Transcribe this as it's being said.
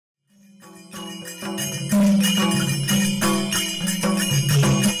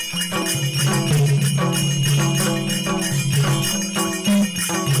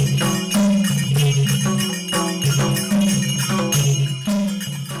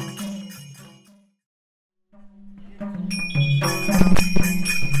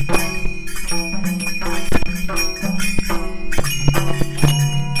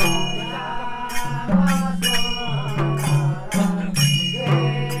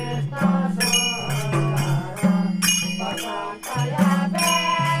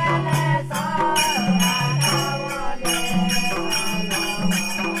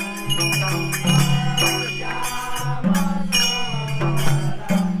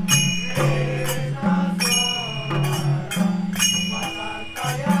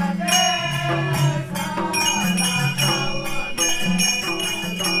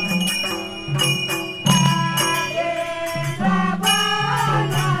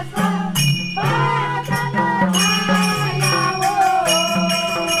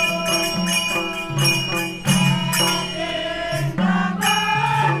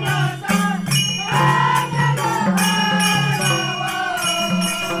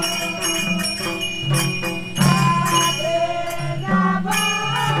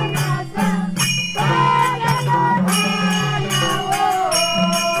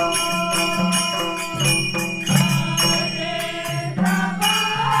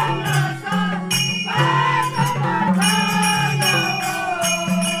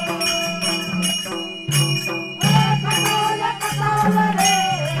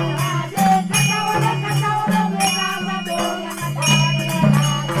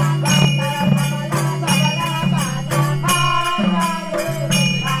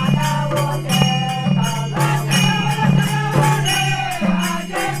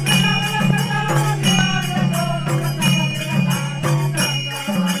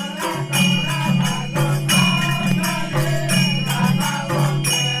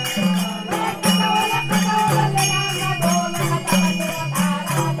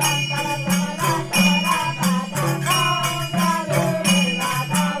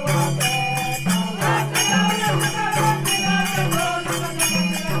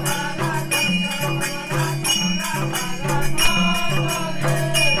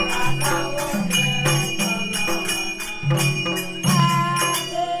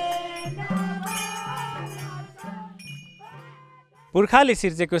पुर्खाले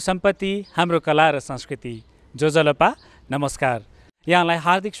सिर्जेको सम्पत्ति हाम्रो कला र संस्कृति जो जलपा नमस्कार। यहाँलाई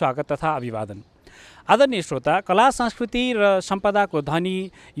हार्दिक स्वागत तथा अभिवादन। आदरणीय श्रोता, कला संस्कृति र सम्पदाको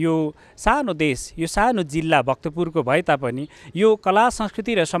धनी यो सानो देश, यो सानो जिल्ला भक्तपुरको भए तापनि यो कला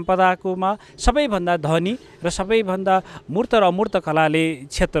संस्कृति र सम्पदाकोमा सबैभन्दा धनी र सबैभन्दा मूर्त र अमूर्त कलाले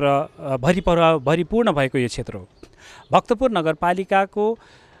क्षेत्र भरिपूर्ण भएको यो क्षेत्र हो। भक्तपुर नगरपालिकाको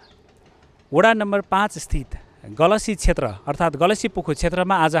वडा नम्बर 5 स्थित गलसी क्षेत्र अर्थात् गलसी पुखु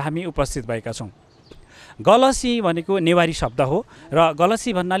क्षेत्रमा आज हामी उपस्थित भएका छौँ। गलसी भनेको नेवारी शब्द हो र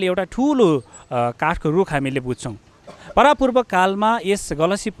गलसी भन्नाले एउटा ठुलो काठको रुख हामीले बुझ्छौँ। परापूर्व कालमा यस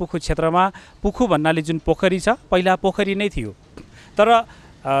गलसी पुखु क्षेत्रमा पुखु भन्नाले जुन पोखरी छ, पहिला पोखरी नै थियो। तर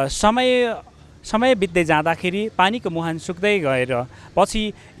समय बित्दै जाँदाखेरि पानीको मुहान सुक्दै गएर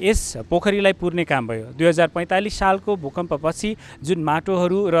पछि यस पोखरीलाई पुर्ने काम भयो। 2045 सालको भूकम्पपछि जुन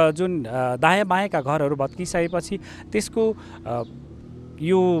माटोहरू र जुन दायाँ बायाँका घरहरू भत्किसकेपछि त्यसको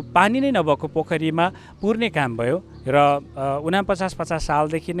यो पानी नै नभएको पोखरीमा पुर्ने काम भयो र 49-50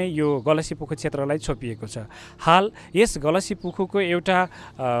 सालदेखि नै यो गलसी पुखु क्षेत्रलाई छोपिएको छ। हाल यस गलसी पुखुको एउटा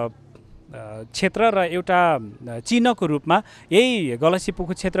क्षेत्र र एउटा चिन्हको रूपमा यही गलसी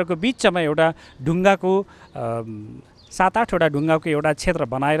पुखु क्षेत्रको बिचमा एउटा ढुङ्गाको 7-8वटा ढुङ्गाको एउटा क्षेत्र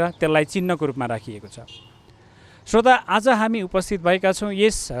बनाएर त्यसलाई चिन्हको रूपमा राखिएको छ। श्रोता, आज हामी उपस्थित भएका छौँ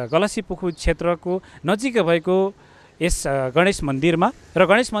यस गलसी पुखु क्षेत्रको नजिकै भएको यस गणेश मन्दिरमा र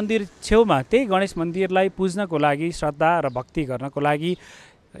गणेश मन्दिर छेउमा त्यही गणेश मन्दिरलाई पुज्नको लागि, श्रद्धा र भक्ति गर्नको लागि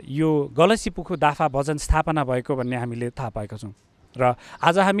यो गलसी पुखु दाफा भजन स्थापना भएको भन्ने हामीले थाहा पाएका छौँ। र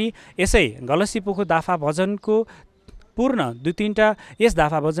आज हामी यसै गलसी पुखु दाफा भजनको पूर्ण 2-3टा यस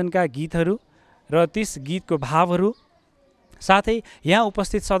दाफा भजनका गीतहरू र त्यस गीतको भावहरू साथै यहाँ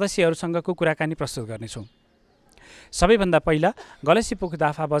उपस्थित सदस्यहरूसँगको कुराकानी प्रस्तुत गर्नेछौँ। सबैभन्दा पहिला गलसी पुखु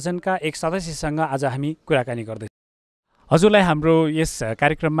दाफा भजनका एक सदस्यसँग आज हामी कुराकानी गर्दैछौँ। हजुरलाई हाम्रो यस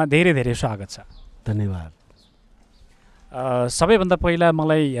कार्यक्रममा धेरै धेरै स्वागत छ। धन्यवाद। सबैभन्दा पहिला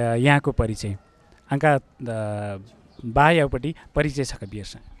मलाई यहाँको परिचय आँका बायापट्टि परिचय छ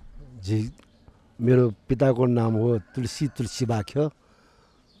कविहरूसँग। जी, मेरो पिताको नाम हो तुलसी बाख्यो,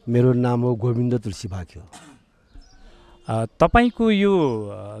 मेरो नाम हो गोविन्द तुलसी बाख्यो। तपाईँको यो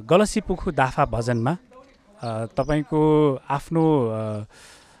गलसी पुखु दाफा भजनमा तपाईँको आफ्नो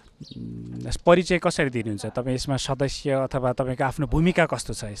परिचय कसरी दिनुहुन्छ? तपाईँ यसमा सदस्य अथवा तपाईँको आफ्नो भूमिका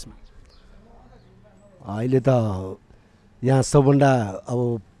कस्तो छ यसमा? अहिले त यहाँ सबभन्दा अब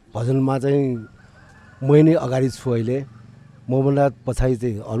भजनमा चाहिँ मै नै अगाडि छु। अहिले मभन्दा पछाडि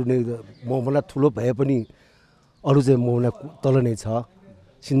चाहिँ अरू नै, मभन्दा ठुलो भए पनि अरू चाहिँ म तल नै छ,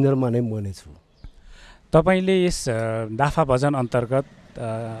 सिन्जरमा नै म नै छु। तपाईँले यस दाफा भजन अन्तर्गत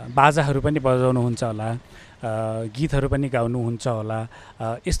बाजाहरू पनि बजाउनुहुन्छ होला, गीतहरू पनि गाउनुहुन्छ होला,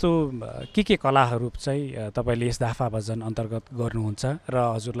 यस्तो के कलाहरू चाहिँ तपाईँले यस दाफा भजन अन्तर्गत गर्नुहुन्छ र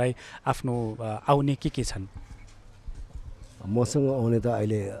हजुरलाई आफ्नो आउने के छन्? मसँग आउने त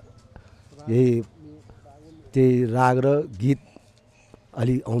अहिले यही त्यही राग र गीत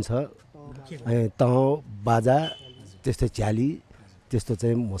अलि आउँछ, तह बाजा त्यस्तै झ्याली त्यस्तो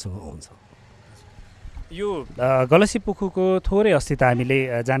चाहिँ मसँग आउँछ। यो गलसी पुखुको थोरै अस्ति त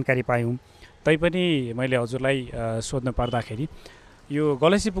हामीले जानकारी पायौँ, तैपनि मैले हजुरलाई सोध्नु पर्दाखेरि यो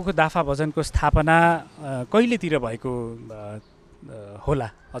गलसी पुखु दाफा भजनको स्थापना कहिलेतिर भएको होला,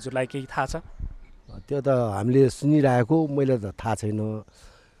 हजुरलाई केही थाहा छ? त्यो त हामीले सुनिरहेको, मैले त थाहा छैन।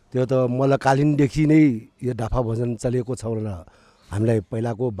 त्यो त मल्लकालीनदेखि नै यो दाफा भजन चलेको छ भनेर हामीलाई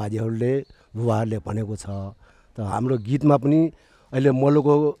पहिलाको बाजेहरूले बुबाहरूले भनेको छ। त हाम्रो गीतमा पनि अहिले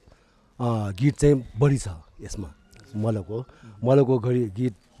मल्लको गीत चाहिँ बढी छ, यसमा मल्लको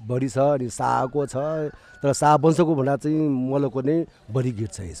गीत बढी छ, अनि शाहको छ। तर शाह वंशको भन्दा चाहिँ मल्लको नै बढी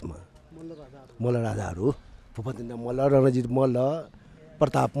गीत छ यसमा। मल्ल राजाहरू फुपतिना मल्ल, रणजित मल्ल,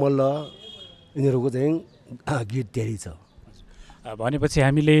 प्रताप मल्ल, यिनीहरूको चाहिँ गीत धेरै छ। भनेपछि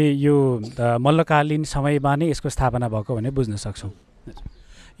हामीले यो मल्लकालीन समयमा नै यसको स्थापना भएको भने बुझ्न सक्छौँ।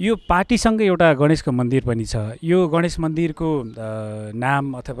 यो पार्टीसँग एउटा गणेशको मन्दिर पनि छ, यो गणेश मन्दिरको नाम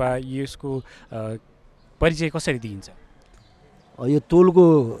अथवा यसको परिचय कसरी दिइन्छ? यो तोलको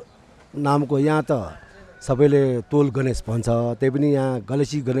नामको यहाँ त सबैले तोल गणेश भन्छ, त्यही पनि यहाँ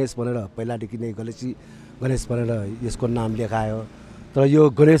गलसी गणेश भनेर पहिलादेखि नै गलसी गणेश भनेर यसको नाम लेखायो। तर यो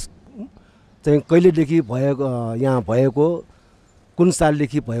गणेश चाहिँ कहिलेदेखि भएको, यहाँ भएको कुन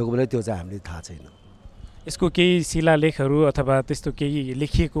सालदेखि भएको भने त्यो चाहिँ हामीले थाहा छैन। यसको केही शिलालेखहरू अथवा त्यस्तो केही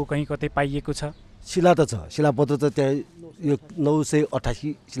लेखिएको कहीँ कतै पाइएको छ? शिला त छ, शिलापत्र त त्यहाँ यो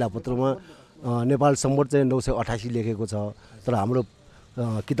 988 शिलापत्रमा नेपाल सम्बत चाहिँ 988 लेखेको छ। तर हाम्रो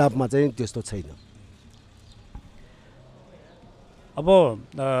किताबमा चाहिँ त्यस्तो छैन। अब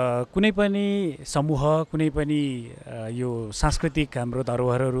कुनै पनि समूह, कुनै पनि यो सांस्कृतिक हाम्रो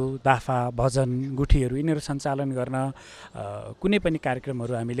धरोहरहरू, दाफा भजन गुठीहरू यिनीहरू सञ्चालन गर्न कुनै पनि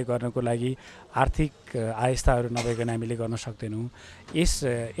कार्यक्रमहरू हामीले गर्नको लागि आर्थिक आयस्ताहरू नभइकन हामीले गर्न सक्दैनौँ।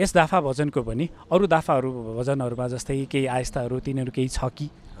 यस दाफा भजनको पनि अरू दाफाहरू भजनहरूमा जस्तै केही आयस्ताहरू तिनीहरू केही छ कि?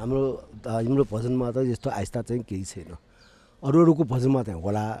 हाम्रो भजनमा त यस्तो आयस्ता चाहिँ केही छैन। अरूको भजनमा चाहिँ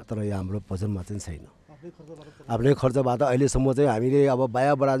होला, तर यहाँ हाम्रो भजनमा चाहिँ छैन। आफ्नै खर्चबाट अहिलेसम्म चाहिँ हामीले अब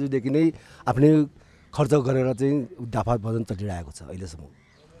बाया बराजुदेखि नै आफ्नै खर्च गरेर चाहिँ दाफा भजन चलिरहेको छ अहिलेसम्म।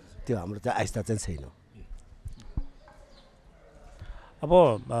 त्यो हाम्रो चाहिँ आयस्ता चाहिँ छैन। अब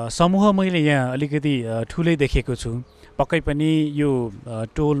समूह मैले यहाँ अलिकति ठुलै देखेको छु, पक्कै पनि यो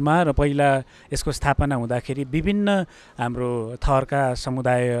टोलमा र पहिला यसको स्थापना हुँदाखेरि विभिन्न हाम्रो थरका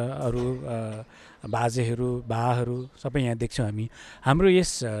समुदायहरू, बाजेहरू, बाहरू सबै यहाँ देख्छौँ हामी। हाम्रो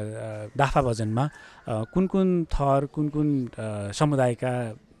यस दाफा भजनमा कुन कुन थर, कुन कुन समुदायका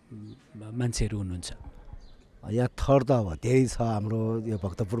मान्छेहरू हुनुहुन्छ? यहाँ थर त अब धेरै छ हाम्रो यो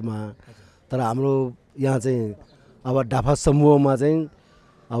भक्तपुरमा। तर हाम्रो यहाँ चाहिँ अब दाफा समूहमा चाहिँ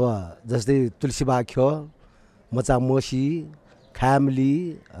अब जस्तै तुलसीबाख्य, मचामसी, खामली,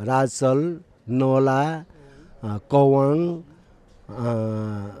 राजसल, नौला, कवाङ,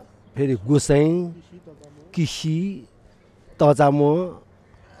 फेरि गोसाई, किसी, तचामो,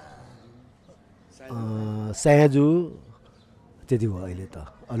 स्याजु, त्यति भयो अहिले त।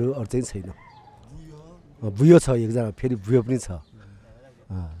 अरू चाहिँ छैन। बुयो छ एकजना, फेरि बुयो पनि छ,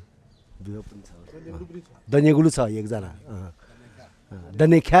 बुयो पनि छ, दन्यगुलु छ एकजना,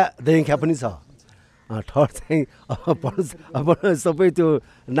 दन्यख्या पनि छ। ठर चाहिँ अब सबै त्यो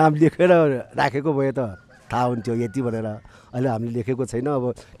नाम लेखेर राखेको भए त थाहा हुन्थ्यो यति भनेर। अहिले हामीले लेखेको छैन।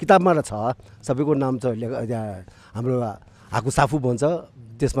 अब किताबमा छ, सबैको नाम छ, हाम्रो हाकु साफु भन्छ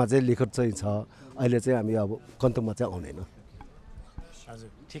त्यसमा चाहिँ लेखक चाहिँ छ। अहिले चाहिँ हामी अब कन्तुमा चाहिँ आउँदैन। हजुर,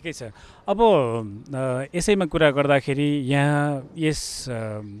 ठिकै छ। अब यसैमा कुरा गर्दाखेरि यहाँ यस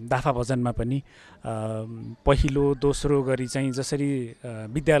दाफा भजनमा पनि पहिलो दोस्रो गरी चाहिँ जसरी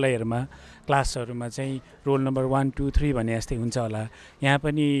विद्यालयहरूमा क्लासहरूमा चाहिँ रोल नम्बर 1 2 3 भने जस्तै हुन्छ होला, यहाँ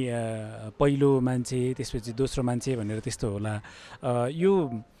पनि पहिलो मान्छे त्यसपछि दोस्रो मान्छे भनेर त्यस्तो होला। यो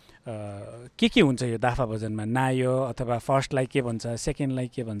के हुन्छ यो दाफा भजनमा? नायो अथवा फर्स्टलाई के भन्छ, सेकेन्डलाई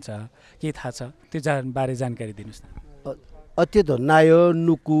के भन्छ, के थाहा छ? त्यो बारे जानकारी दिनुहोस् न। त्यो त नायो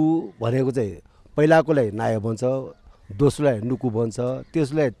नुकु भनेको चाहिँ पहिलाकोलाई नायो भन्छ, दोस्रोलाई नुकु भन्छ,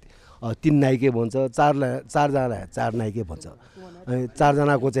 त्यसलाई 3 नाइके भन्छ, चारजनालाई 4 नाइके भन्छ। अनि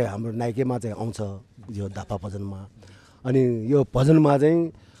 4जनाको चाहिँ हाम्रो नाइकेमा चाहिँ आउँछ यो दाफा भजनमा। अनि यो भजनमा चाहिँ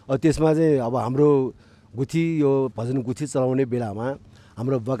त्यसमा चाहिँ अब हाम्रो गुठी यो भजन गुठी चलाउने बेलामा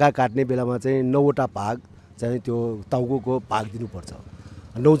हाम्रो बगा काट्ने बेलामा चाहिँ 9वटा भाग चाहिँ त्यो टाउको भाग दिनुपर्छ।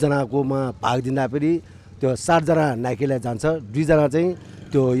 9जनाकोमा भाग दिँदा फेरि त्यो 7जना नाइकेलाई जान्छ, 2जना चाहिँ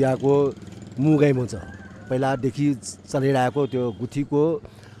त्यो यहाँको मुगाई हुन्छ। पहिलादेखि चलिरहेको त्यो गुठीको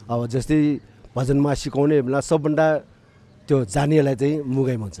अब जस्तै भजनमा सिकाउने बेला सबभन्दा त्यो जानेलाई चाहिँ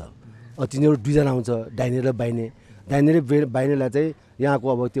मुगाई भन्छ। तिनीहरू 2जना हुन्छ, डाइने र बाइने। डाइने र बाइनेलाई चाहिँ यहाँको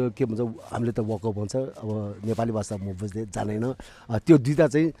अब त्यो के भन्छ हामीले त वकअप भन्छ, अब नेपाली भाषा म बुझ्दै जान्दैन। त्यो 2टा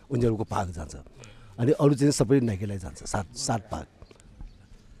चाहिँ उनीहरूको भाग जान्छ अनि अरू चाहिँ सबै नाइकेलाई जान्छ, 7 भाग।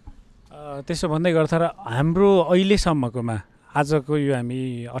 त्यसो भन्दै गर्दा र हाम्रो अहिलेसम्मकोमा आजको यो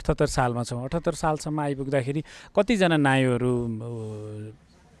हामी 78 सालमा छौँ, 78 सालसम्म आइपुग्दाखेरि कतिजना नायोहरू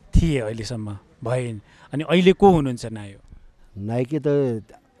थिए अहिलेसम्म भए अनि अहिले को हुनुहुन्छ नायो? नायके त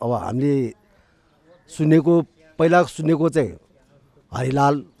अब हामीले सुनेको पहिला सुनेको चाहिँ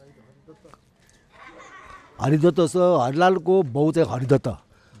हरिलाल हरिदत्त छ। हरिलालको बाउ चाहिँ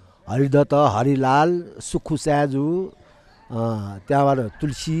हरिदत्त हरिलाल सुखु स्याजु, त्यहाँबाट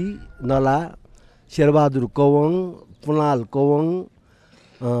तुलसी नला, शेरबहादुर कवङ, पुनाल कवङ,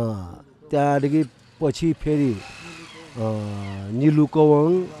 त्यहाँदेखि पछि फेरि निलु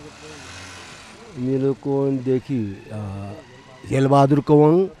कवङदेखि हेलबहादुर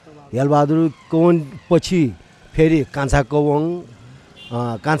कवङ पछि फेरि कान्छा कवङ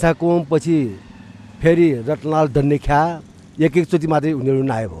पछि फेरि रत्नलाल दन्नेख्या। एक-एकचोटि मात्रै उनीहरू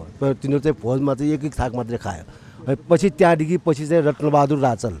नआयो भयो, तिनीहरू चाहिँ भोजमा चाहिँ एक थाक मात्रै खायो। पछि त्यहाँदेखि पछि चाहिँ रत्नबहादुर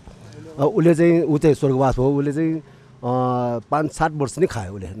राचल, उसले चाहिँ ऊ चाहिँ स्वर्गवास भयो। उसले चाहिँ 5-7 वर्ष नै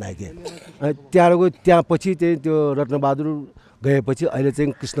खायो उसले नायके। त्यहाँ पछि चाहिँ त्यो रत्नबहादुर गएपछि अहिले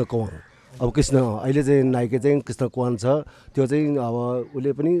चाहिँ कृष्ण कवङ, अब अहिले चाहिँ नायके चाहिँ कृष्ण कवङ छ। त्यो चाहिँ अब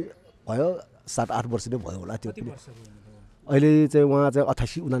उसले पनि भयो 7-8 वर्ष नै भयो होला। त्यो पनि अहिले चाहिँ उहाँ चाहिँ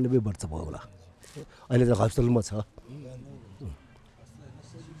 88-89 वर्ष भयो होला। अहिले चाहिँ हस्पिटलमा छ।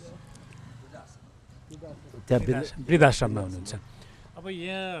 त्यहाँ वृद्धाश्रममा हुनुहुन्छ। अब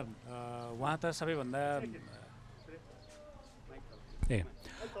यहाँ उहाँ त सबैभन्दा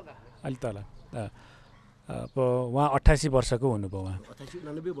अलि तल अब उहाँ 88 वर्षको हुनुभयो। उहाँ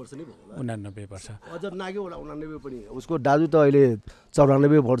 89 वर्ष नै भयो, 89 वर्ष अझ नाग्यो होला। 89 पनि उसको दाजु त अहिले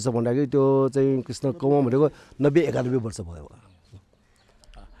 94 वर्ष भन्दाखेरि त्यो चाहिँ कृष्ण कवङ भनेको 90-91 वर्ष भयो।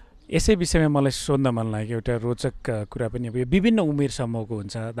 यसै विषयमा मलाई सोध्न मन लाग्यो एउटा रोचक कुरा पनि। अब यो विभिन्न उमेर समूहको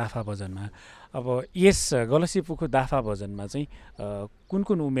हुन्छ दाफा भजनमा। अब यस गलसी पुखु दाफा भजनमा चाहिँ कुन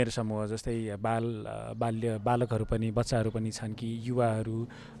कुन उमेर समूह जस्तै बालकहरू पनि बच्चाहरू पनि छन् कि युवाहरू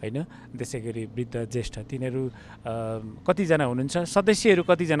होइन, त्यसै गरी वृद्ध ज्येष्ठ तिनीहरू कतिजना हुनुहुन्छ? सदस्यहरू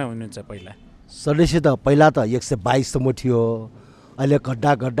कतिजना हुनुहुन्छ? पहिला सदस्य त पहिला त 122सम्म थियो, अहिले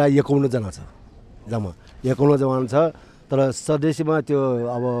गड्डा 51 जना छ, जम्मा 51 जना छ। तर सदस्यमा त्यो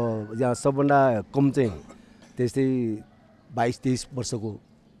अब यहाँ सबभन्दा कम चाहिँ त्यस्तै 22-23 वर्षको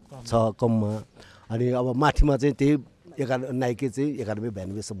छ कममा। अनि अब माथिमा चाहिँ त्यही नाइके चाहिँ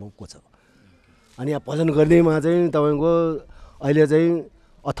 91-92सम्मको छ। अनि यहाँ भजन गर्नेमा चाहिँ तपाईँको अहिले चाहिँ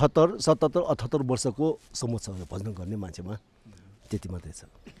 77-78 वर्षको सम्म छ भजन गर्ने मान्छेमा, त्यति मात्रै छ।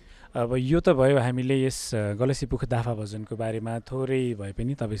 अब यो त भयो हामीले यस गलसी पुखु दाफा भजनको बारेमा थोरै भए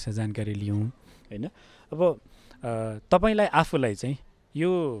पनि तपाईँसँग जानकारी लियौँ होइन। अब तपाईँलाई आफूलाई चाहिँ यो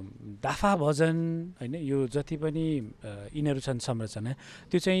दाफा भजन होइन, यो जति पनि यिनीहरू छन् संरचना,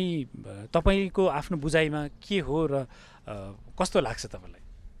 त्यो चाहिँ तपाईँको आफ्नो बुझाइमा के हो र कस्तो लाग्छ तपाईँलाई?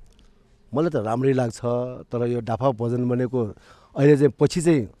 मलाई त राम्रै लाग्छ। तर यो दाफा भजन भनेको अहिले चाहिँ पछि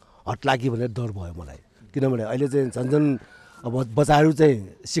चाहिँ हट्ला कि भनेर डर भयो मलाई। किनभने अहिले चाहिँ झन् अब बच्चाहरू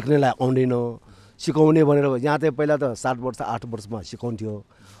चाहिँ सिक्नेलाई आउँदैन, सिकाउने भनेर यहाँ चाहिँ पहिला त 7 वर्ष 8 वर्षमा सिकाउँथ्यो।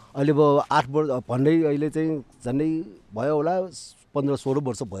 अहिले अब 8 वर्ष भन्दै अहिले चाहिँ झन्डै भयो होला 15-16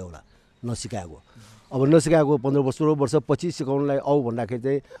 वर्ष भयो होला नसिकाएको। अब नसिकाएको 15-16 वर्ष पछि सिकाउनलाई आऊ भन्दाखेरि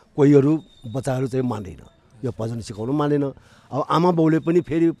चाहिँ कोहीहरू बच्चाहरू चाहिँ मान्दैन, यो भजन सिकाउनु मान्दैन। अब आमा बाउले पनि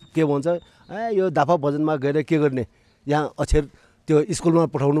फेरि के भन्छ, यो दाफा भजनमा गएर के गर्ने, यहाँ अक्षर त्यो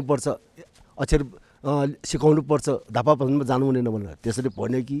स्कुलमा पठाउनुपर्छ, अक्षर सिकाउनु पर्छ, दाफा भजनमा जानु हुँदैन भनेर त्यसरी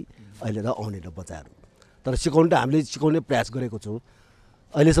भन्यो कि अहिले त आउँदैन बच्चाहरू। तर सिकाउनु त हामीले सिकाउने प्रयास गरेको छौँ,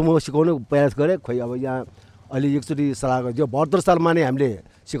 अहिलेसम्म सिकाउने प्रयास गरेँ। खोइ अब यहाँ अहिले एकचोटि सल्लाह गऱ्यो 72 सालमा नै हामीले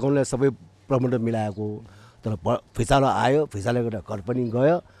सिकाउनलाई सबै प्रबन्ध मिलाएको। तर फिसालो आयो, फिसाले गर्दा घर पनि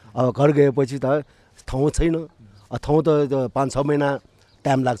गयो। अब घर गएपछि त ठाउँ छैन, ठाउँ त 5-6 महिना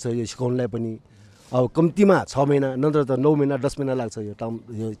टाइम लाग्छ यो सिकाउनलाई पनि। अब कम्तीमा 6 महिना नत्र त 9 महिना 10 महिना लाग्छ यो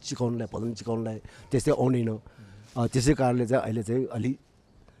सिकाउनलाई, भजन सिकाउनलाई, त्यस्तै आउँदैन। त्यसै कारणले चाहिँ अहिले चाहिँ अलि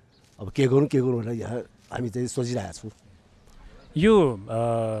अब के गरौँ भनेर यहाँ हामी चाहिँ सोचिरहेको छौँ। यो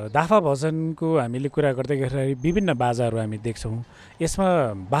दाफा भजनको हामीले कुरा गर्दै गर्दाखेरि विभिन्न बाजाहरू हामी देख्छौँ। यसमा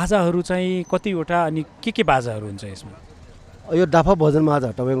बाजाहरू चाहिँ कतिवटा अनि के बाजाहरू हुन्छ यसमा? यो दाफा भजनमा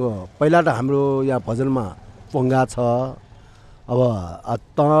त तपाईँको पहिला त हाम्रो यहाँ भजनमा पोङ्गा छ। अब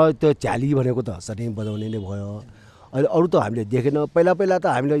त्यो झ्याली भनेको त सधैँ बजाउने नै भयो। अहिले अरू त हामीले देखेन। पहिला त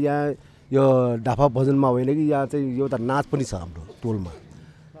हामीले यहाँ यो दाफा भजनमा होइन कि यहाँ चाहिँ एउटा नाच पनि छ हाम्रो टोलमा।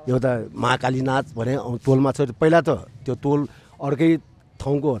 एउटा महाकाली नाच भने टोलमा छ। पहिला त त्यो टोल अर्कै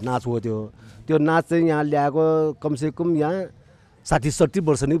ठाउँको नाच हो। त्यो नाच चाहिँ यहाँ ल्याएको कमसेकम यहाँ 60-70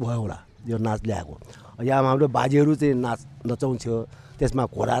 वर्ष नै भयो होला यो नाच ल्याएको। यहाँ हाम्रो बाजेहरू चाहिँ नाच नचाउँथ्यो। त्यसमा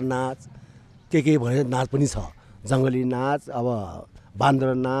घोडा नाच के भने नाच पनि छ। जङ्गली नाच, अब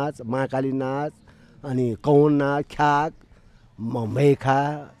बान्द्र नाच, महाकाली नाच, अनि कौन नाच, ख्याक, मैखा,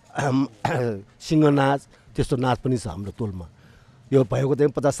 सिंह नाच, त्यस्तो नाच पनि छ हाम्रो टोलमा। यो भएको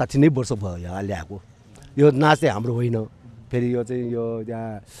चाहिँ 50-60 नै वर्ष भयो यहाँ ल्याएको। यो नाच चाहिँ हाम्रो होइन। फेरि यो चाहिँ यो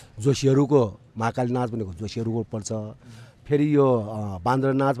यहाँ जोशीहरूको महाकाली नाच भनेको जोशीहरूको पर्छ। फेरि यो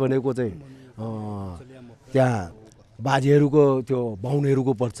बान्द्र नाच भनेको चाहिँ त्यहाँ बाजेहरूको त्यो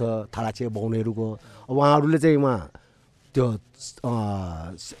बाहुनहरूको पर्छ, थालाछे बाहुनहरूको। अब उहाँहरूले चाहिँ त्यो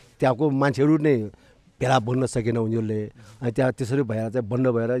त्यहाँको मान्छेहरू नै भेला बन्न सकेन उनीहरूले। अनि त्यहाँ त्यसरी भएर चाहिँ बन्द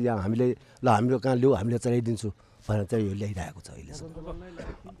भएर यहाँ हामीले ल हाम्रो कहाँ ल्याऊ हामीले चलाइदिन्छु भनेर चाहिँ यो ल्याइरहेको छ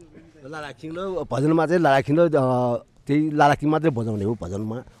अहिलेसम्म। लालाखिङ र भजनमा चाहिँ लालाखिङ र त्यही लालाखिङ मात्रै बजाउने हो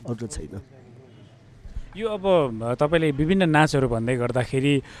भजनमा, अरू छैन। यो अब तपाईँले विभिन्न नाचहरू भन्दै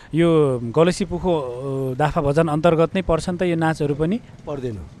गर्दाखेरि यो गलसी पुखु दाफा भजन अन्तर्गत नै पर्छन् त यो नाचहरू पनि?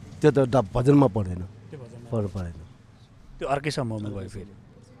 पर्दैन, त्यो त भजनमा पर्दैन। पर्दैन, त्यो अर्कै समूहमा भयो फेरि।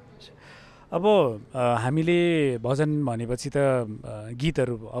 अब हामीले भजन भनेपछि त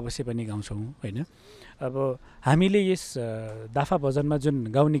गीतहरू अवश्य पनि गाउँछौँ होइन? अब हामीले यस दाफा भजनमा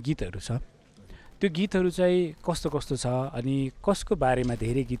जुन गाउने गीतहरू छ त्यो गीतहरू चाहिँ कस्तो छ अनि कसको बारेमा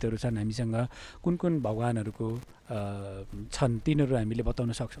धेरै गीतहरू छन् हामीसँग? कुन भगवानहरूको छन् तिनीहरू हामीले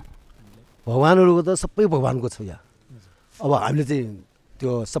बताउन सक्छौँ? भगवानहरूको त सबै भगवानको छ यहाँ। अब हामीले चाहिँ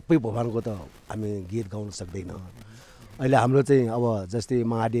त्यो सबै भगवानको त हामी गीत गाउन सक्दैन। अहिले हाम्रो चाहिँ अब जस्तै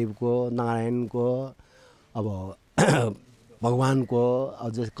महादेवको, नारायणको, अब भगवानको, अब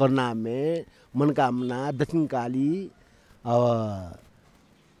जस्तै कर्णामे, मनकामना, दक्षिण काली, अब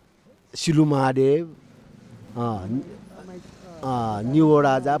शिलु महादेव, न्यू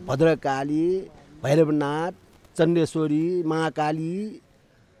राजा, भद्रकाली, भैरवनाथ, चण्डेश्वरी, महाकाली,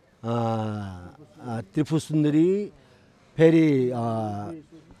 त्रिपुर सुन्दरी, फेरि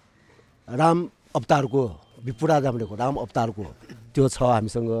राम अवतारको विपुराजा भनेको राम अवतारको त्यो छ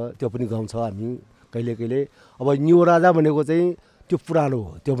हामीसँग। त्यो पनि गाउँछ हामी कहिले। अब न्यू राजा भनेको चाहिँ त्यो पुरानो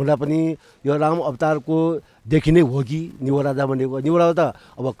हो। त्योभन्दा पनि यो राम अवतारको देखि नै हो कि न्यू राजा भनेको। न्यू राजा त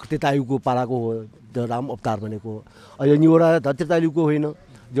अब त्रेतायुगको पालाको हो त्यो राम अवतार भनेको। यो न्यू राजा त त्रेतायुगको होइन,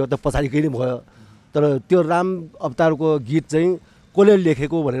 जो त पछाडिकै नै भयो। तर त्यो राम अवतारको गीत चाहिँ कसले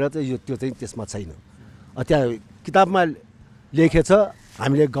लेखेको भनेर चाहिँ त्यो चाहिँ त्यसमा छैन। त्यहाँ किताबमा लेखेछ,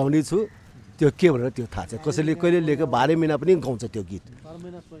 हामीले गाउने छु। त्यो के भनेर त्यो थाहा छ। कसैले कहिले लेख्यो 12 महिना पनि गाउँछ त्यो गीत।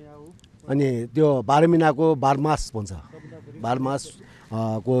 अनि त्यो 12 महिनाको 12 मास भन्छ, 12 मास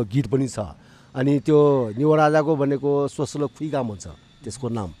को गीत पनि छ। अनि त्यो न्यू राजाको भनेको स्वसलो खुइगाङ भन्छ त्यसको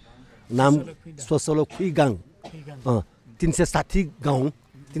नाम स्वसलो खुइगाङ।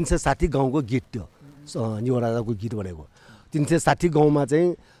 360 गाउँको गीत त्यो न्यू राजाको गीत भनेको। 360 गाउँमा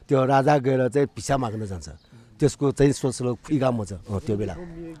चाहिँ त्यो राजा गएर चाहिँ भिसा माग्न जान्छ, त्यसको चाहिँ स्वसलो खुइगाङ भन्छ। त्यो बेला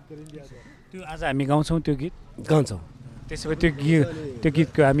त्यो आज हामी गाउँछौँ, त्यो गीत गाउँछौँ। त्यसो भए त्यो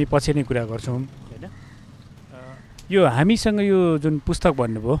गीतको हामी पछि नै कुरा गर्छौँ होइन? यो हामीसँग यो जुन पुस्तक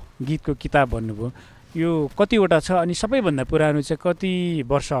भन्नुभयो, गीतको किताब भन्नुभयो, यो कतिवटा छ अनि सबैभन्दा पुरानो चाहिँ कति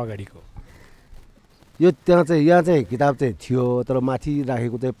वर्ष अगाडिको? यो यहाँ चाहिँ किताब चाहिँ थियो, तर माथि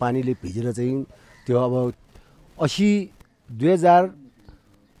राखेको चाहिँ पानीले भिजेर चाहिँ त्यो अब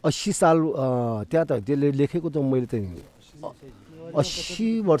 2080 साल त्यहाँ त त्यसले लेखेको त मैले चाहिँ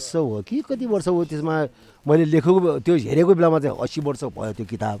 80 वर्ष हो कि कति वर्ष हो त्यसमा मैले लेखेको। त्यो हेरेको बेलामा चाहिँ 80 वर्ष भयो त्यो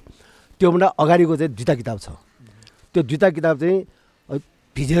किताब। त्योभन्दा अगाडिको चाहिँ 2टा किताब छ। त्यो 2टा किताब चाहिँ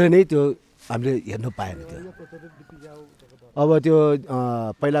भिजेर नै त्यो हामीले हेर्न पाएन। त्यो अब त्यो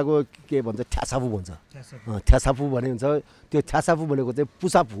पहिलाको के भन्छ ठ्यासाफु भन्छ। ठ्यासाफु भने हुन्छ त्यो ठ्यासाफु भनेको चाहिँ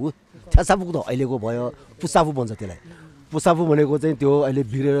पुसाफु। ठ्यासाफु त अहिलेको भयो, पुसाफु भन्छ त्यसलाई। पुसाफु भनेको चाहिँ त्यो अहिले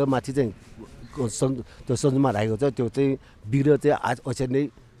बिग्रेर माथि चाहिँ त्यो सन्जुमा राखेको छ, त्यो चाहिँ बिग्रेर चाहिँ आज अचेर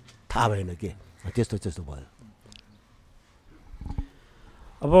नै थाहा भएन के त्यस्तो भयो।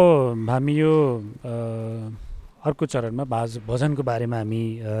 अब हामी यो अर्को चरणमा भजनको बारेमा हामी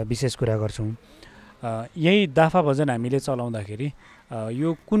विशेष कुरा गर्छौँ। यही दाफा भजन हामीले चलाउँदाखेरि यो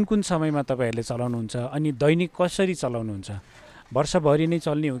कुन समयमा तपाईँहरूले चलाउनुहुन्छ अनि दैनिक कसरी चलाउनुहुन्छ? वर्षभरि नै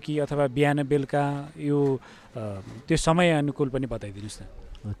चल्ने हो कि अथवा बिहान बेलुका यो त्यो समय अनुकूल पनि बताइदिनुहोस् न।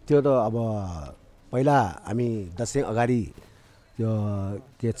 त्यो त अब पहिला हामी दसैँ अगाडि त्यो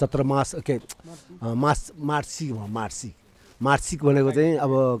के चैत्र मास के मार्सिक भनेको चाहिँ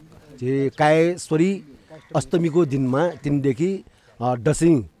अब कायेश्वरी अष्टमीको दिनमा दिनदेखि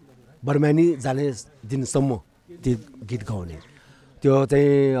दसैँ बर्मानी जाने दिनसम्म त्यो गीत गाउने। त्यो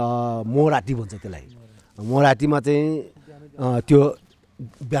चाहिँ मोहराती भन्छ त्यसलाई। मोहरातीमा चाहिँ त्यो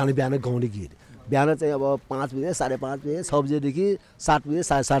बिहान गाउने गीत। बिहान चाहिँ अब 5 बजे 5:30 बजे 6 बजेदेखि 7 बजे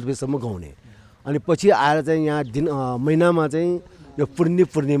 7:30 बजेसम्म गाउने। अनि पछि आएर चाहिँ यहाँ दिन महिनामा चाहिँ यो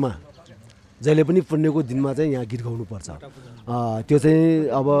पूर्णिमा जहिले पनि पूर्णिमाको दिनमा चाहिँ यहाँ गीत गाउनुपर्छ। त्यो चाहिँ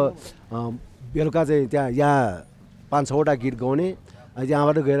अब बेलुका चाहिँ यहाँ 5-6वटा गीत गाउने।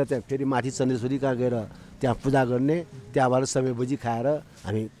 त्यहाँबाट गएर चाहिँ फेरि माथि चन्द्रेश्वरी कहाँ गएर त्यहाँ पूजा गर्ने। त्यहाँबाट समय बजी खाएर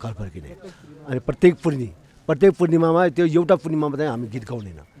हामी घर फर्किने। अनि प्रत्येक पूर्णिमामा त्यो एउटा पूर्णिमामा चाहिँ हामी गीत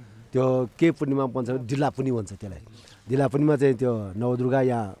गाउँदैन। त्यो के पूर्णिमा भन्छ दिला पूर्णिमा भन्छ त्यसलाई। दिला पूर्णिमा चाहिँ त्यो नवदुर्गा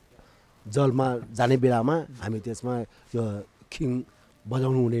यहाँ जलमा जाने बेलामा हामी त्यसमा त्यो खिङ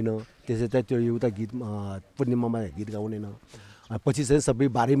बजाउनु हुँदैन। त्यसै चाहिँ त्यो एउटा गीत पूर्णिमामा गीत गाउँदैन। पछि चाहिँ सबै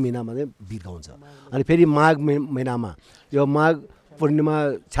 12 महिनामा चाहिँ गीत गाउँछ। अनि फेरि माघ महिनामा यो माघ पूर्णिमा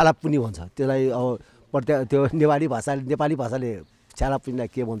छाला पुर्णी भन्छ त्यसलाई। अब त्यो नेपाली भाषाले छाला पुर्णीलाई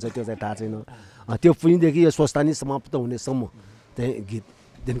के भन्छ त्यो चाहिँ थाहा छैन। त्यो पुर्णीदेखि यो स्वस्थानी समाप्त हुनेसम्म चाहिँ गीत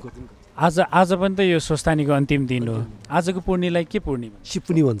दिनको दिन। आज पनि त यो स्वस्थानीको अन्तिम दिन हो। आजको पूर्णिलाई के पूर्णिमा?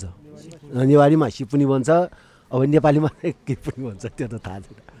 शिवपुर्णी भन्छ। नेवारीमा शिवपुर्णी भन्छ। अब नेपालीमा के पूर्णी भन्छ त्यो त थाहा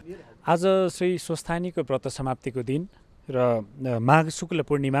छैन। आज सोही स्वस्थानीको व्रत समाप्तिको दिन र माघ शुक्ल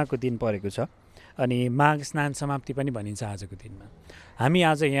पूर्णिमाको दिन परेको छ। अनि माघ स्नान समाप्ति पनि भनिन्छ आजको दिनमा। हामी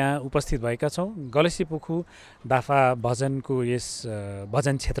आज यहाँ उपस्थित भएका छौँ गलसी पुखु दाफा भजनको यस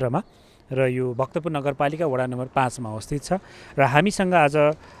भजन क्षेत्रमा र यो भक्तपुर नगरपालिका वडा नम्बर 5 मा अवस्थित छ। र हामीसँग आज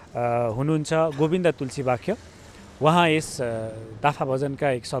हुनुहुन्छ गोविन्द तुलसी वाक्य। उहाँ यस दाफा भजनका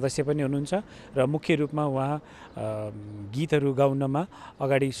एक सदस्य पनि हुनुहुन्छ र मुख्य रूपमा उहाँ गीतहरू गाउनमा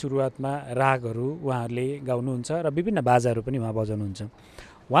अगाडि सुरुवातमा रागहरू उहाँहरूले गाउनुहुन्छ र विभिन्न बाजाहरू पनि उहाँ बजाउनुहुन्छ।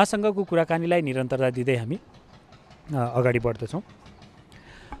 उहाँसँगको कुराकानीलाई निरन्तरता दिँदै हामी अगाडि बढ्दछौँ।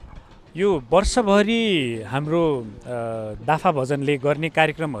 यो वर्षभरि हाम्रो दाफा भजनले गर्ने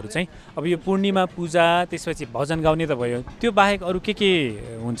कार्यक्रमहरू चाहिँ अब यो पूर्णिमा पूजा त्यसपछि भजन गाउने त भयो, त्यो बाहेक अरू के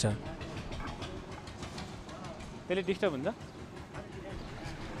हुन्छ? त्यसले डिस्टर्ब हुन्छ?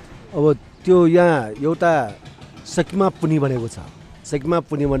 अब त्यो यहाँ एउटा सकिमा पुर्णी भनेको छ। सकिमा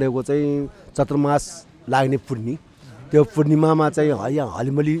पुर्णी भनेको चाहिँ चैत्र मास लाग्ने पूर्णी। त्यो पूर्णिमामा चाहिँ यहाँ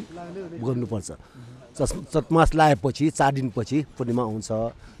हलिमली गर्नुपर्छ। चैत्र मास लागेपछि 4 दिनपछि पूर्णिमा आउँछ।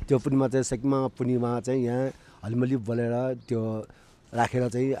 त्यो पूर्णिमा चाहिँ सकिमा पूर्णिमा चाहिँ यहाँ हलिमली बोलेर त्यो राखेर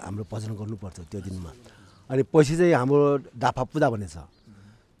चाहिँ हाम्रो भजन गर्नुपर्छ त्यो दिनमा। अनि पछि चाहिँ हाम्रो दाफा पूजा भन्ने छ।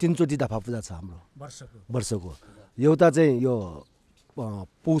 3 चोटि दाफा पूजा छ हाम्रो वर्षको। एउटा चाहिँ यो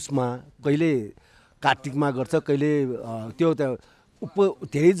पौषमा, कहिले कार्तिकमा गर्छ, कहिले त्यो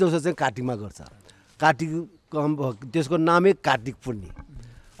धेरै जसो चाहिँ कार्तिकमा गर्छ। कार्तिक त्यसको नामै कार्तिक पूर्णी।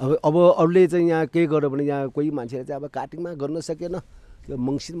 अब अरूले चाहिँ यहाँ के गर्यो भने यहाँ कोही मान्छेले चाहिँ अब कार्तिकमा गर्न सकेन, यो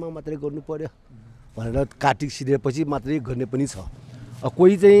मङ्सिरमा मात्रै गर्नु पर्यो भनेर कार्तिक सिधेपछि मात्रै गर्ने पनि छ।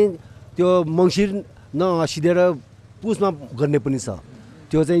 कोही चाहिँ त्यो मङ्सिर नसिधेर पुसमा गर्ने पनि छ।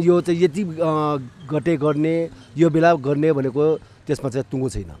 त्यो चाहिँ यो चाहिँ यति गते गर्ने, यो बेला गर्ने भनेको त्यसमा चाहिँ टुङ्गो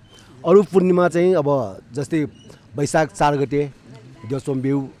छैन। अरू पूर्णिमा चाहिँ अब जस्तै वैशाख 4 गते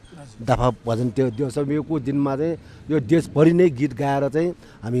देउसम्बिउ दाफा भजन। त्यो देउसम्बिउको दिनमा चाहिँ यो देशभरि नै गीत गाएर चाहिँ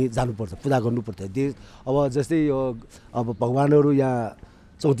हामी जानुपर्छ, पूजा गर्नुपर्छ। अब जस्तै यो अब भगवान्हरू यहाँ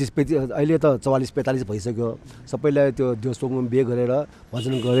 34-35 अहिले त 44-45 भइसक्यो। सबैलाई त्यो देउसम्म बिहे गरेर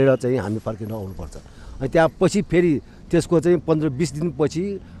भजन गरेर चाहिँ हामी फर्केर आउनुपर्छ। अनि त्यहाँ पछि फेरि त्यसको चाहिँ 15-20 दिनपछि,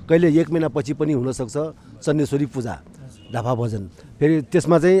 कहिले 1 महिनापछि पनि हुनसक्छ चन्द्रेश्वरी पूजा दाफा भजन। फेरि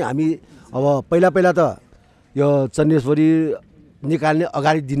त्यसमा चाहिँ हामी अब पहिला त यो चन्द्रेश्वरी निकाल्ने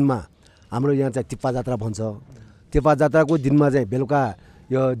अगाडि दिनमा हाम्रो यहाँ चाहिँ टिप्पा जात्रा भन्छ। टिप्पा जात्राको दिनमा चाहिँ बेलुका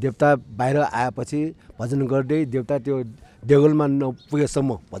यो देवता बाहिर आएपछि भजन गर्दै देवता त्यो देउलमा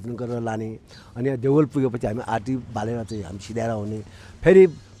नपुगेसम्म भजन गरेर लाने। अनि यहाँ देउल पुगेपछि हामी आरती बालेर चाहिँ हामी सिधाएर आउने। फेरि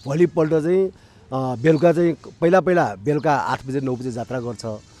भोलिपल्ट चाहिँ बेलुका चाहिँ पहिला बेलुका 8 बजे 9 बजे जात्रा गर्छ।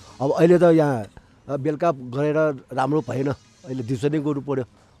 अब अहिले त यहाँ बेलुका गरेर राम्रो भएन, अहिले दिउँसो नै गर्नु पर्यो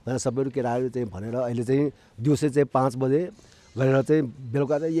भनेर सबैहरू केटाहरू चाहिँ भनेर अहिले चाहिँ दिउँसो चाहिँ 5 बजे गरेर चाहिँ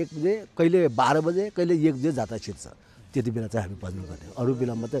बेलुका चाहिँ 1 बजे, कहिले 12 बजे, कहिले 1 बजे जात्रा छिर्छ। त्यति बेला चाहिँ हामी भजन गर्ने। अरू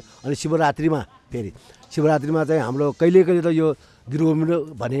बेला मात्रै। अनि शिवरात्रिमा चाहिँ हाम्रो कहिले त यो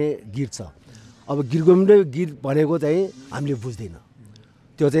गिरगोविन्द भन्ने गीत छ। अब गिरगोविन्द गीत भनेको चाहिँ हामीले बुझ्दैन।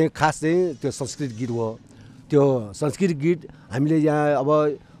 त्यो चाहिँ खास चाहिँ त्यो संस्कृत गीत हो। त्यो संस्कृत गीत हामीले यहाँ अब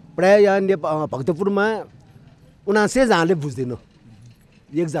प्रायः यहाँ भक्तपुरमा 79जनाले बुझ्दैन,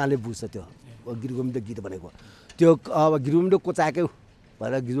 एकजनाले बुझ्छ त्यो गिरगोविन्द गीत भनेको। त्यो अब गिरगोविन्द कोचाकै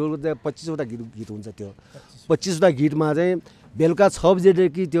भएर गिरगोविन्द 25वटा गीत हुन्छ। त्यो 25वटा गीतमा चाहिँ बेलुका 6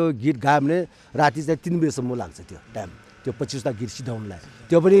 बजेदेखि त्यो गीत गायो भने राति चाहिँ 3 बजेसम्म लाग्छ त्यो टाइम, त्यो 25वटा गीत सिधाउनलाई।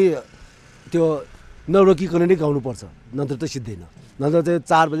 त्यो पनि त्यो नरोकिकन नै गाउनुपर्छ, नत्र त सिद्धैन। नत्र चाहिँ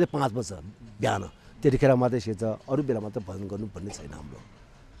 4 बजे 5 बजे बिहान त्यतिखेर मात्रै सिद्ध, अरू बेला मात्रै भजन गर्नु भन्ने छैन हाम्रो।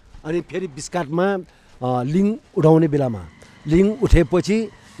 अनि फेरि बिस्काटमा लिङ उठाउने बेलामा लिङ उठेपछि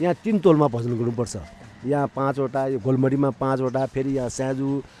यहाँ 3 तोलमा भजन गर्नुपर्छ। यहाँ 5वटा, यो गोलमरीमा 5वटा, फेरि यहाँ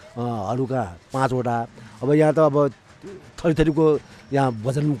स्याजुहरूका 5वटा। अब यहाँ त अब थरीथरीको यहाँ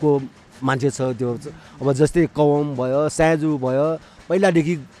भजनको मान्छे छ। त्यो अब जस्तै कवम भयो, स्याजु भयो,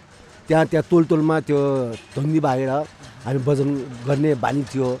 पहिलादेखि त्यहाँ तोलमा त्यो ढुङ्गी बागेर हामी भजन गर्ने बानी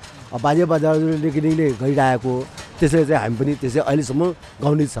थियो। बाजे बाजादेखि नै गरिरहेको, त्यसैले चाहिँ हामी पनि त्यसै अहिलेसम्म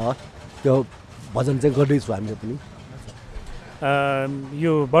गाउने छ, त्यो भजन चाहिँ गर्दैछौँ हामीले पनि।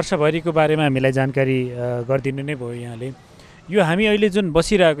 यो वर्षभरिको बारेमा हामीलाई जानकारी गरिदिनु नै भयो यहाँले। यो हामी अहिले जुन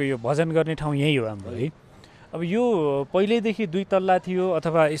बसिरहेको यो भजन गर्ने ठाउँ यही हो हाम्रो है। अब यो पहिल्यैदेखि 2 तल्ला थियो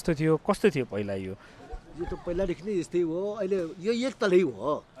अथवा यस्तो थियो, कस्तो थियो पहिला? यो त पहिलादेखि नै यस्तै हो। अहिले यो 1 तलै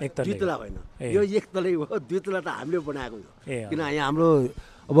हो, 2 तला होइन। यो 1 तलै हो, 2 तला त हामीले बनाएको हो। किन यहाँ हाम्रो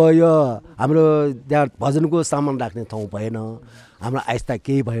अब यो हाम्रो त्यहाँ भजनको सामान राख्ने ठाउँ भएन, हाम्रो आयस्ता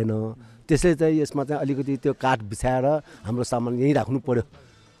केही भएन। त्यसले चाहिँ यसमा चाहिँ अलिकति त्यो काठ बिछाएर हाम्रो सामान यहीँ राख्नु पर्यो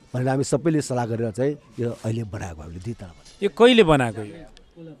भनेर हामी सबैले सल्लाह गरेर चाहिँ यो अहिले बनाएको हामीले 2 तला। यो कहिले बनाएको?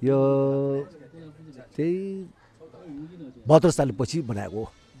 यो त्यही 72 सालपछि बनाएको।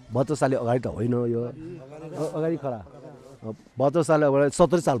 72 साल अगाडि त होइन, यो अगाडि खरा 72 साल अगाडि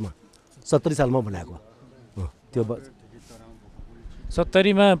 70 सालमा बनाएको त्यो।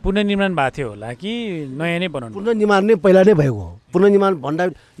 70 मा पुनर्निर्माण भएको थियो होला कि नयाँ नै बनाउनु? पुनर्निर्माण नै पहिला नै भएको हो। पुनर्निर्माण भन्दा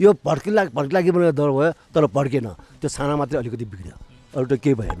यो भड्किला कि भनेर डर भयो, तर भड्केन। त्यो छाना मात्रै अलिकति बिग्रियो, अरू त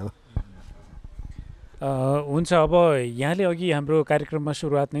केही भएन। हुन्छ। अब यहाँले अघि हाम्रो कार्यक्रममा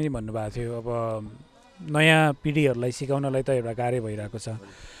सुरुवात नै भन्नुभएको थियो, अब नयाँ पिँढीहरूलाई सिकाउनलाई त एउटा गाह्रो भइरहेको छ।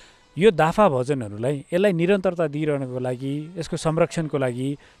 यो दाफा भजनहरूलाई यसलाई निरन्तरता दिइरहनको लागि, यसको संरक्षणको लागि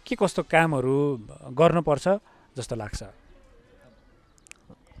के कस्तो कामहरू गर्नुपर्छ जस्तो लाग्छ?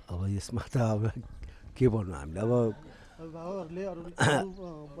 अब यसमा त अब के भन्नु हामीले, अब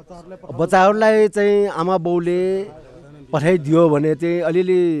बच्चाहरूलाई चाहिँ आमा बाउले पठाइदियो भने चाहिँ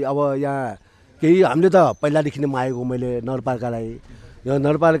अलिअलि अब यहाँ केही हामीले त पहिलादेखि नै मागेको मैले नगरपालिकालाई। यो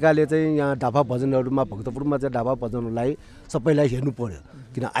नगरपालिकाले चाहिँ यहाँ डाफा भजनहरूमा भक्तपुरमा चाहिँ डाफा भजनहरूलाई सबैलाई हेर्नु पर्यो।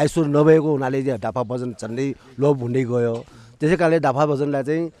 किन आयस्वर नभएको हुनाले डाफा भजन झन्डै लोप हुँदै गयो। त्यसै कारणले डाफा भजनलाई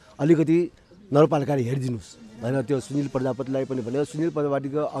चाहिँ अलिकति नगरपालिकाले हेरिदिनुहोस् होइन। त्यो सुनिल प्रजापतिलाई पनि भन्यो, सुनिल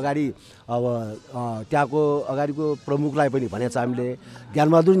प्रजापतिको अगाडि अब त्यहाँको अगाडिको प्रमुखलाई पनि भनेको छ हामीले।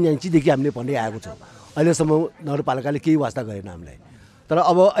 ज्ञानबहादुर न्याङ्चीदेखि हामीले भन्दै आएको छौँ, अहिलेसम्म नगरपालिकाले केही वास्ता गरेन हामीलाई। तर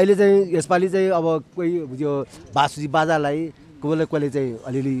अब अहिले चाहिँ यसपालि चाहिँ अब कोही यो बाँसुरी बाजालाई कसले चाहिँ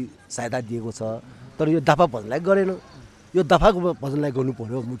अलिअलि सहायता दिएको छ, तर यो डाफा भजनलाई गरेन। यो डाफाको भजनलाई गर्नु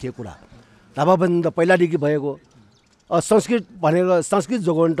पर्यो मुख्य कुरा। डाफा भजन त पहिलादेखि भएको। संस्कृत भनेर संस्कृत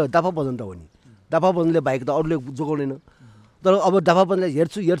जोगाउनु त डाफा भजन त हो नि। डाफा भजनले बाहेक त अरूले जोगाउँदैन। तर अब डाफा भजनलाई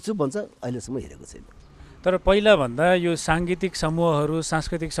हेर्छु भन्छ, अहिलेसम्म हेरेको छैन। तर पहिलाभन्दा यो साङ्गीतिक समूहहरू,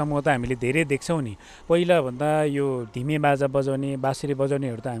 सांस्कृतिक समूह त हामीले धेरै देख्छौँ नि। पहिलाभन्दा यो धिमे बाजा बजाउने, बाँसुरी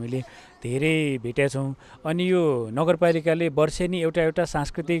बजाउनेहरू त हामीले धेरै भेटेछौँ। अनि यो नगरपालिकाले वर्षेनी एउटा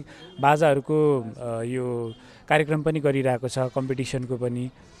सांस्कृतिक बाजाहरूको यो कार्यक्रम पनि गरिरहेको छ, कम्पिटिसनको पनि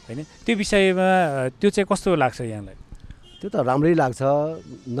होइन। त्यो विषयमा त्यो चाहिँ कस्तो लाग्छ यहाँलाई? त्यो त राम्रै लाग्छ,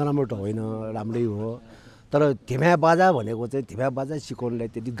 नराम्रो त होइन, राम्रै हो। तर धिमा बाजा भनेको चाहिँ धिमा बाजा सिकाउनुलाई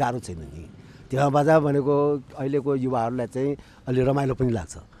त्यति गाह्रो छैन नि। धिमा बाजा भनेको अहिलेको युवाहरूलाई चाहिँ अलि रमाइलो पनि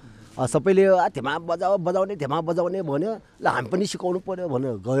लाग्छ। सबैले धिमा बजाउने भन्यो, ल हामी पनि सिकाउनु पऱ्यो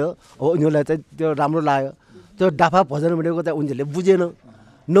भनेर गयो। अब उनीहरूलाई चाहिँ त्यो राम्रो लाग्यो। त्यो डाफा भजन भनेको चाहिँ उनीहरूले बुझेन,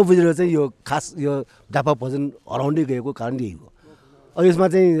 नबुझेर चाहिँ यो खास यो डाफा भजन हराउँदै गएको कारण यही हो। अब यसमा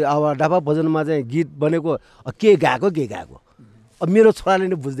चाहिँ अब डाफा भजनमा चाहिँ गीत बनेको के गाएको। अब मेरो छोराले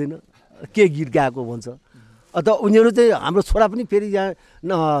नै बुझ्दैन के गीत गाएको भन्छ। त उनीहरू चाहिँ हाम्रो छोरा पनि फेरि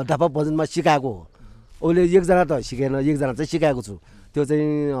यहाँ डाफा भजनमा सिकाएको हो। उसले एकजना त सिकेन, एकजना चाहिँ सिकाएको छु। त्यो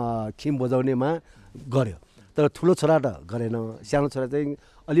चाहिँ खिम बजाउनेमा गऱ्यो, तर ठुलो छोरा त गरेन। सानो छोरा चाहिँ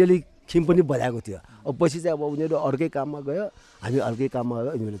अलिअलि खिम पनि बजाएको थियो। अब पछि चाहिँ अब उनीहरू अर्कै काममा गयो, हामी अर्कै काममा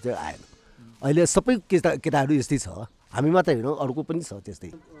गयो, उनीहरू चाहिँ आएन। अहिले सबै केटाहरू यस्तै छ, हामी मात्रै होइन, अरूको पनि छ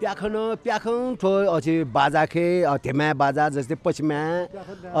त्यस्तै। प्याखन ठो अझै बाजा खे थेमा बाजा जस्तै पश्चिमा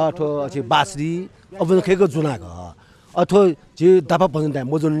ठो अझै बाँसुरी अब खेको जुनाको अथवा जे दाफा भजन टाइम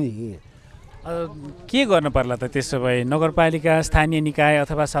मजाउनु नि के गर्न पर्ला त त्यसो भए नगरपालिका स्थानीय निकाय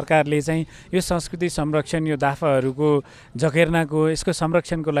अथवा सरकारले चाहिँ यो संस्कृति संरक्षण यो दाफाहरूको जगेर्नाको यसको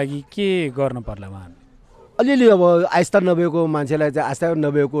संरक्षणको लागि के गर्न पर्ला उहाँहरूले? अलिअलि अब आस्था नभएको मान्छेलाई चाहिँ आस्था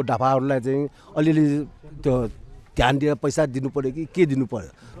नभएको डाफाहरूलाई चाहिँ अलिअलि त्यो ध्यान दिएर पैसा दिनु पऱ्यो कि के दिनु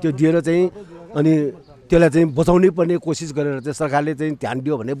पऱ्यो त्यो दिएर चाहिँ अनि त्यसलाई चाहिँ बचाउनै पर्ने कोसिस गरेर चाहिँ सरकारले चाहिँ ध्यान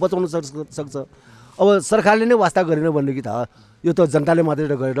दियो भने बचाउन सक्छ। अब सरकारले नै वास्ता गरेन भने कि त यो त जनताले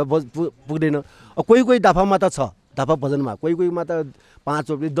मात्रै गरेर पुग्दैन। कोही कोही दाफामा त छ, दाफा भजनमा कोहीमा त 5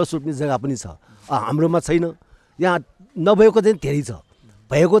 रुपियाँ 10 रुपियाँ जग्गा पनि छ, हाम्रोमा छैन। यहाँ नभएको चाहिँ धेरै छ,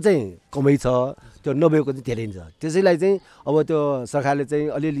 भएको चाहिँ कमै छ, त्यो नभएको चाहिँ धेरै छ। त्यसैलाई चाहिँ अब त्यो सरकारले चाहिँ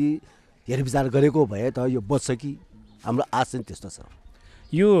अलिअलि हेरविचार गरेको भए त यो बच्छ कि, हाम्रो आश चाहिँ त्यस्तो छ।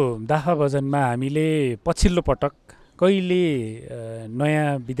 यो दाफा भजनमा हामीले पछिल्लो पटक कहिले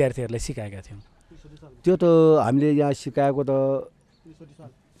नयाँ विद्यार्थीहरूलाई सिकाएका थियौँ? त्यो त हामीले यहाँ सिकाएको त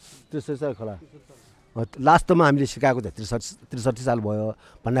 63 साल खोला लास्टमा हामीले सिकाएको त 63 साल भयो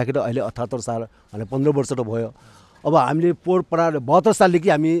भन्दाखेरि अहिले 78 साल भने 15 वर्ष त भयो। अब हामीले पोहोर पढाएर 72 सालदेखि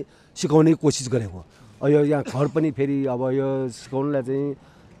हामी सिकाउने कोसिस गरेको। यो यहाँ घर पनि फेरि अब यो सिकाउनुलाई चाहिँ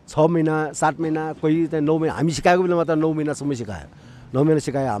 6 महिना 7 महिना कोही चाहिँ 9 महिना, हामी सिकाएको बेलामा त 9 महिनासम्म सिकायो। 9 महिना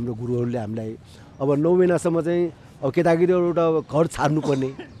सिकायो हाम्रो गुरुहरूले हामीलाई। अब 9 महिनासम्म चाहिँ अब केटाकेटीहरू एउटा घर छाड्नुपर्ने,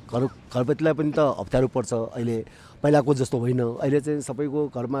 घरपतिलाई पनि त अप्ठ्यारो पर्छ। अहिले पहिलाको जस्तो होइन, अहिले चाहिँ सबैको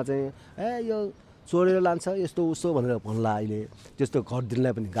घरमा चाहिँ यो चोरेर लान्छ यस्तो उस्तो भनेर भन्ला। अहिले त्यस्तो घर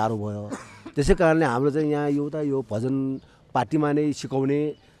दिनलाई पनि गाह्रो भयो। त्यसै कारणले हाम्रो चाहिँ यहाँ यो भजन पार्टीमा नै सिकाउने,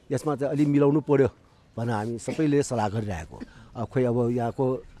 यसमा चाहिँ अलिक मिलाउनु पर्यो भनेर हामी सबैले सल्लाह गरिरहेको। खोइ अब यहाँको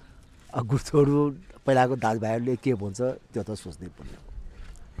गुरुहरू पहिलाको दाजुभाइहरूले के भन्छ त्यो त सोच्नै पर्यो।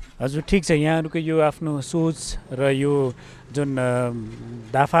 हजुर ठिक छ, यहाँहरूको यो आफ्नो सोच र यो जुन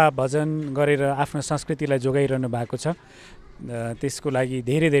दाफा भजन गरेर आफ्नो संस्कृतिलाई जोगाइरहनु भएको छ त्यसको लागि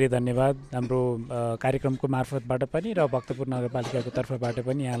धेरै धेरै धन्यवाद हाम्रो कार्यक्रमको मार्फतबाट पनि र भक्तपुर नगरपालिकाको तर्फबाट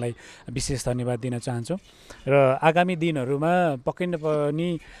पनि यहाँलाई विशेष धन्यवाद दिन चाहन्छु। र आगामी दिनहरूमा पक्कै पनि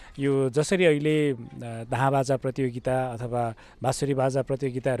यो जसरी अहिले धाबाजा प्रतियोगिता अथवा बाँसुरी बाजा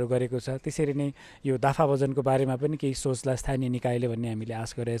प्रतियोगिताहरू गरेको छ त्यसरी नै यो दाफा भजनको बारेमा पनि केही सोच्ला स्थानीय निकायले भन्ने हामीले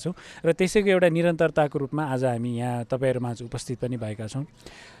आश गरेका छौँ र त्यसैको एउटा निरन्तरताको रूपमा आज हामी यहाँ तपाईँहरूमाझ उपस्थित पनि भएका छौँ।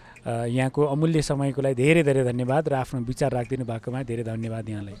 यहाँको अमूल्य समयको लागि धेरै धेरै धन्यवाद र आफ्नो विचार राखिदिनु भएकोमा धेरै धन्यवाद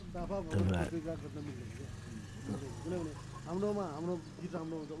यहाँलाई।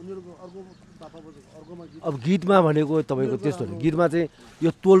 अब गीतमा भनेको तपाईँको त्यस्तो हो, गीतमा चाहिँ यो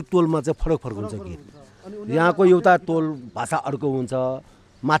तोलमा चाहिँ फरक हुन्छ गीत। यहाँको एउटा तोल भाषा अर्को हुन्छ,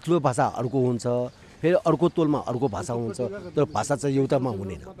 माथिल्लो भाषा अर्को हुन्छ, फेरि अर्को तोलमा अर्को भाषा हुन्छ, तर भाषा चाहिँ एउटामा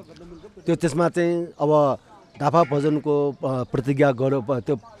हुँदैन। त्यो त्यसमा चाहिँ अब दाफा भजनको प्रतिज्ञा गर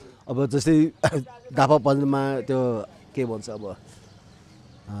त्यो अब जस्तै दाफा भजनमा त्यो के भन्छ अब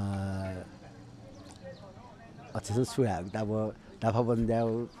अच्छा छुया अब दाफा भजन द्याउ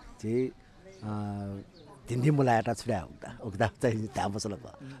चाहिँ तिन मलाई एउटा छुया उता चाहिँ त्या बसल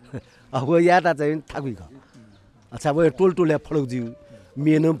अब यहाँ चाहिँ थाकि अच्छा अब टोल फरक जिउ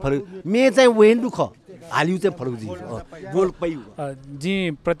मेन फरक मे चाहिँ वेन दुख हालिउ चाहिँ फरक जिउ बोल पै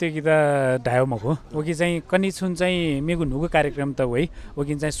जी प्रतियोगिता ढायोमा हो ओकि चाहिँ कनिछुन चाहिँ मेगु नुगु कार्यक्रम त होइ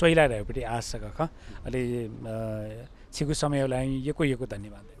ओकि चाहिँ सोइला रहेपट्टि आशा ख अलि छिगु समयलाई यको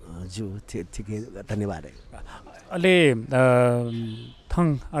धन्यवाद जो ठिकै धन्यवाद अलि थङ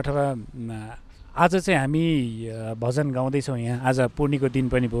अथवा आज चाहिँ हामी भजन गाउँदैछौँ यहाँ आज पूर्णिको दिन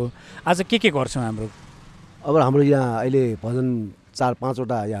पनि भयो आज के गर्छौँ हाम्रो अब हाम्रो यहाँ अहिले भजन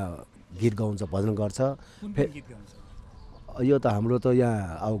 4-5वटा यहाँ गीत गाउँछ भजन गर्छ यो त हाम्रो त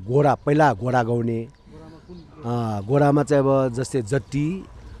यहाँ अब गोडा पहिला गोडा गाउने गोडामा चाहिँ अब जस्तै जट्टी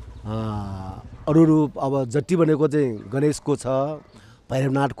अरू अब जट्टी भनेको चाहिँ गणेशको छ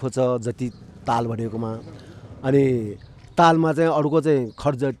भैरवनाथको छ जट्टी ताल भनेकोमा अनि तालमा चाहिँ अरूको चाहिँ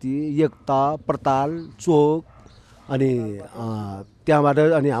खरजट्टी एकता प्रताल चोक अनि त्यहाँबाट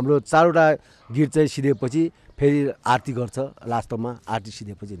अनि हाम्रो 4वटा गीत चाहिँ सिधेपछि फेरि आरती गर्छ लास्टमा आरती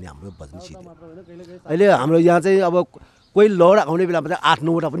सिधेपछि अनि हाम्रो भजन सिध्यो अहिले हाम्रो यहाँ चाहिँ अब कोही लौडा आउने बेलामा चाहिँ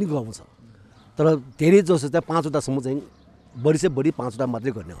 8-9वटा पनि गाउँछ तर धेरै जसो चाहिँ 5वटासम्म चाहिँ बढी से बढी 5वटा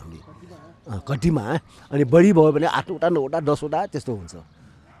मात्रै गर्ने हामीले कट्टीमा अनि बढी भयो भने 8वटा 9वटा 10वटा त्यस्तो हुन्छ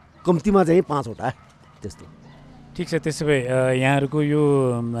कम्तीमा चाहिँ 5वटा त्यस्तो ठिक छ त्यसो भए यहाँहरूको यो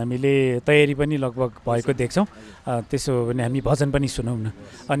हामीले तयारी पनि लगभग भएको देख्छौँ त्यसो भने हामी भजन पनि सुनौँ न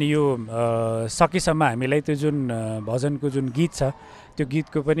अनि यो सकेसम्म हामीलाई त्यो जुन भजनको जुन गीत छ त्यो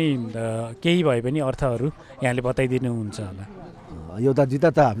गीतको पनि केही भए पनि अर्थहरू यहाँले बताइदिनुहुन्छ होला एउटा दुईवटा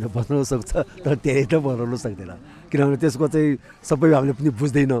त हामीले बनाउन सक्छ तर धेरै त बनाउन सक्दैन किनभने त्यसको चाहिँ सबै हामीले पनि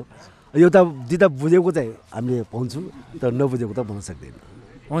बुझ्दैन एउटा दुईवटा बुझेको चाहिँ हामीले पाउँछौँ तर नबुझेको त बनाउन सक्दैन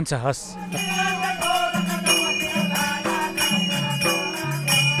हुन्छ, हस्।